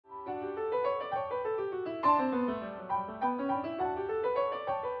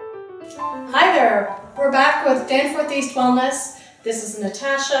Hi there, we're back with Danforth East Wellness. This is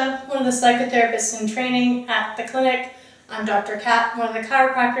Natasha, one of the psychotherapists in training at the clinic. I'm Dr. Kat, one of the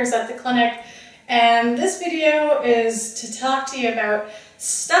chiropractors at the clinic. And this video is to talk to you about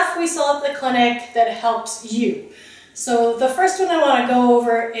stuff we saw at the clinic that helps you. So the first one I want to go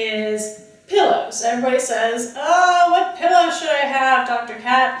over is pillows. Everybody says, oh, what pillow should I have, Dr.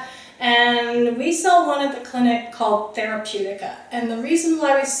 Kat? And we sell one at the clinic called Therapeutica. And the reason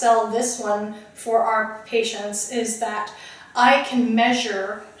why we sell this one for our patients is that I can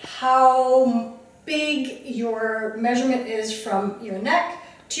measure how big your measurement is from your neck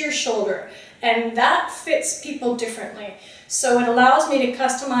to your shoulder. And that fits people differently. So it allows me to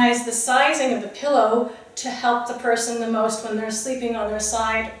customize the sizing of the pillow to help the person the most when they're sleeping on their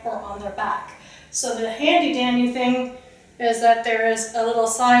side or on their back. So the handy dandy thing is that there is a little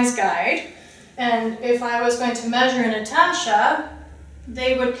size guide, and if I was going to measure Natasha,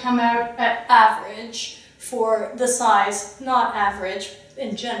 they would come out at average for the size, not average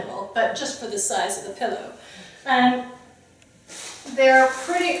in general, but just for the size of the pillow. And they're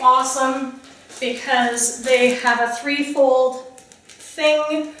pretty awesome because they have a threefold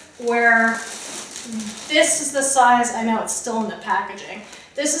thing where this is the size, I know it's still in the packaging,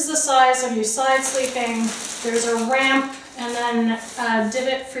 this is the size of your side sleeping, there's a ramp and then a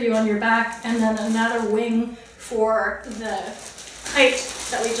divot for you on your back, and then another wing for the height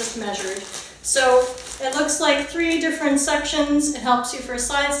that we just measured. So it looks like 3 different sections. It helps you for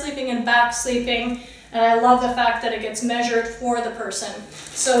side sleeping and back sleeping, and I love the fact that it gets measured for the person.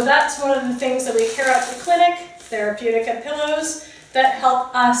 So that's one of the things that we carry at the clinic, Therapeutica pillows, that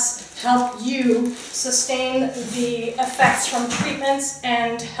help us help you sustain the effects from treatments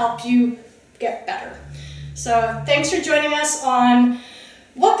and help you get better. So thanks for joining us on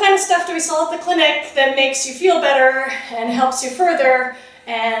what kind of stuff do we sell at the clinic that makes you feel better and helps you further.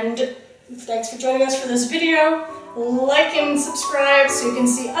 And thanks for joining us for this video. Like and subscribe so you can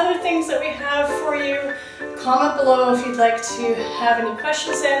see other things that we have for you. Comment below if you'd like to have any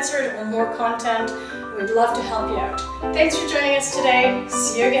questions answered or more content. We'd love to help you out. Thanks for joining us today.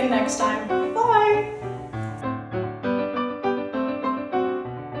 See you again next time. Bye!